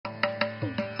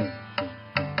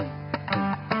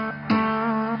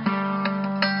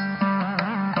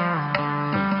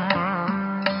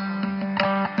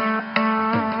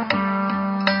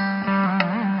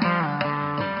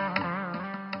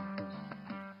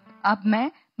अब मैं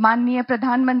माननीय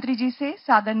प्रधानमंत्री जी से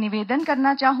सादर निवेदन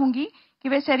करना चाहूंगी कि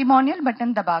वे सेरेमोनियल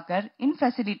बटन दबाकर इन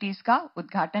फैसिलिटीज का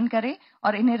उद्घाटन करें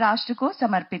और इन्हें राष्ट्र को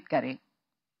समर्पित करें।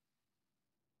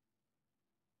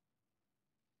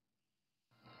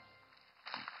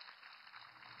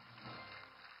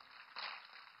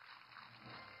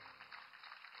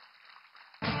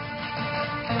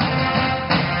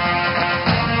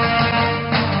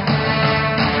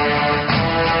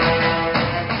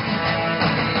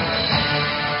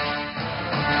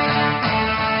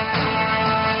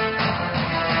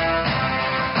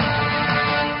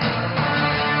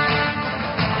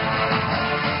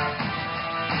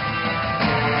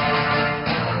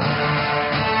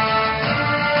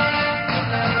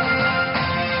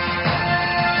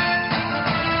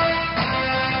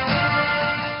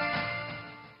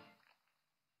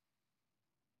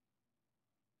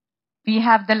 We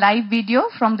have the live video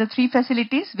from the 3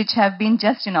 facilities which have been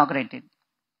just inaugurated.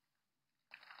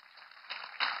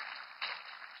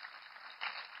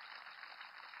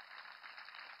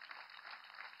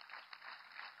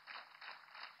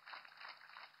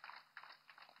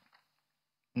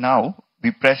 Now,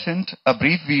 we present a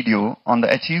brief video on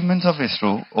the achievements of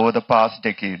ISRO over the past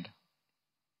decade.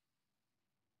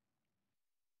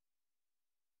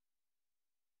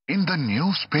 In the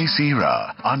new space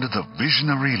era, under the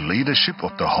visionary leadership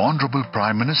of the Honorable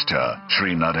Prime Minister,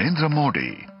 Shri Narendra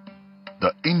Modi,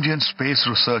 the Indian Space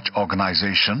Research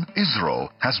Organization, ISRO,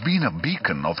 has been a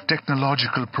beacon of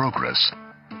technological progress.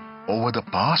 Over the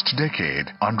past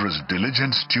decade, under his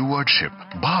diligent stewardship,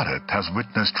 Bharat has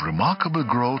witnessed remarkable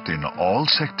growth in all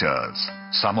sectors.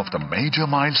 Some of the major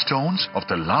milestones of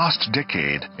the last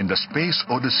decade in the space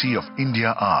odyssey of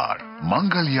India are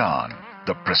Mangalyaan,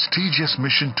 the prestigious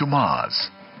mission to Mars.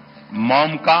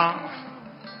 Mom का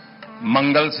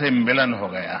मंगल से मिलन हो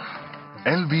गया.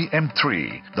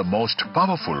 LVM-3, the most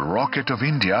powerful rocket of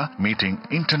India, meeting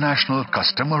international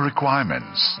customer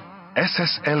requirements.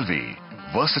 SSLV,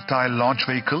 versatile launch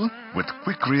vehicle with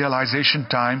quick realization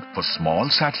time for small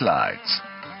satellites.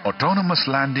 Autonomous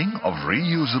landing of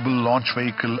reusable launch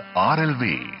vehicle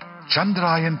RLV.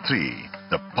 Chandrayaan-3,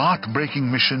 the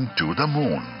path-breaking mission to the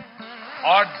moon.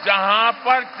 और जहां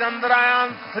पर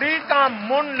चंद्रयान 3 का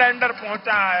moon lander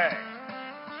पहुंचा है,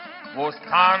 वो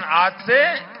स्थान आज से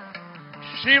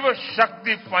शिव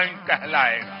शक्ति पॉइंट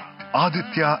कहलाएगा.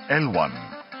 Aditya L1,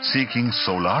 seeking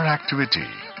solar activity.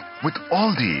 With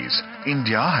all these,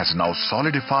 India has now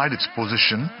solidified its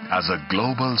position as a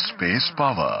global space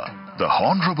power. The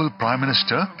Honorable Prime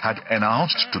Minister had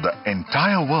announced to the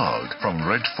entire world from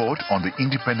Red Fort on the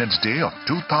Independence Day of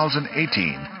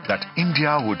 2018 that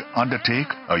India would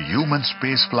undertake a human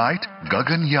space flight,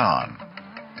 Gaganyaan.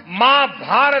 मां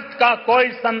भारत का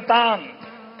कोई संतान,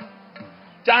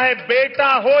 चाहे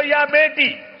बेटा हो या बेटी,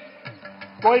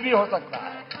 कोई भी हो सकता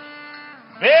है,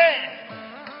 वे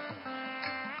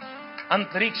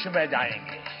अंतरिक्ष में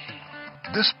जाएंगे.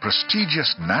 This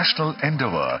prestigious national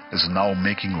endeavor is now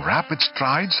making rapid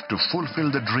strides to fulfill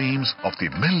the dreams of the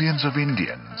millions of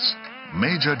Indians.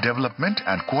 Major development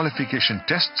and qualification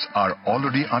tests are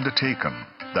already undertaken.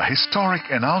 The historic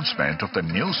announcement of the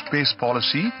new space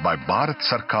policy by Bharat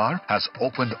Sarkar has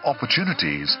opened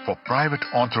opportunities for private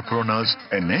entrepreneurs,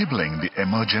 enabling the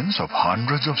emergence of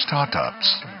hundreds of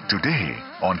startups. Today,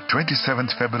 on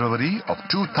 27th February of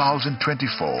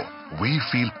 2024, we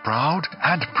feel proud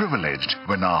and privileged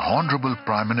when our Honorable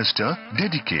Prime Minister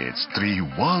dedicates 3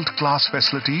 world-class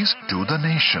facilities to the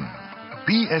nation.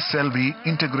 PSLV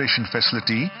Integration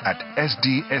Facility at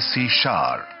SDSC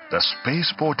Shar. The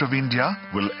Spaceport of India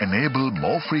will enable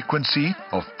more frequency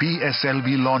of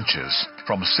PSLV launches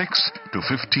from 6 to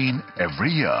 15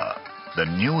 every year. The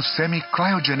new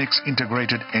semi-cryogenics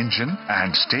integrated engine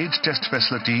and stage test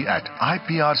facility at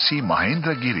IPRC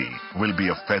Mahendragiri will be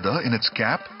a feather in its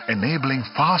cap, enabling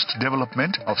fast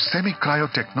development of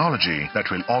semi-cryo technology that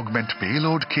will augment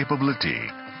payload capability.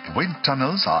 Wind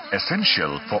tunnels are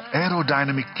essential for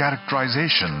aerodynamic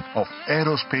characterization of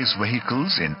aerospace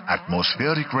vehicles in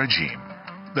atmospheric regime.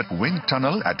 That wind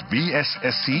tunnel at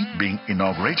VSSC being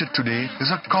inaugurated today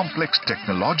is a complex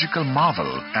technological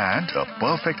marvel and a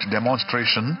perfect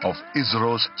demonstration of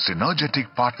ISRO's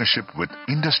synergetic partnership with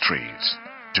industries.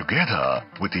 Together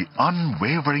with the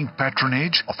unwavering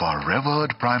patronage of our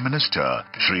revered Prime Minister,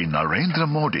 Shri Narendra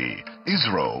Modi,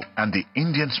 ISRO and the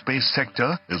Indian space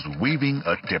sector is weaving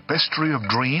a tapestry of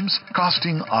dreams,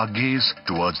 casting our gaze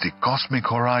towards the cosmic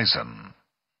horizon.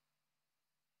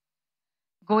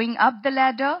 Going up the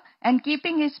ladder and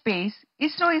keeping his pace,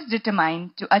 ISRO is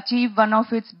determined to achieve one of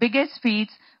its biggest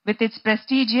feats with its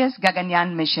prestigious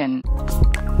Gaganyaan mission.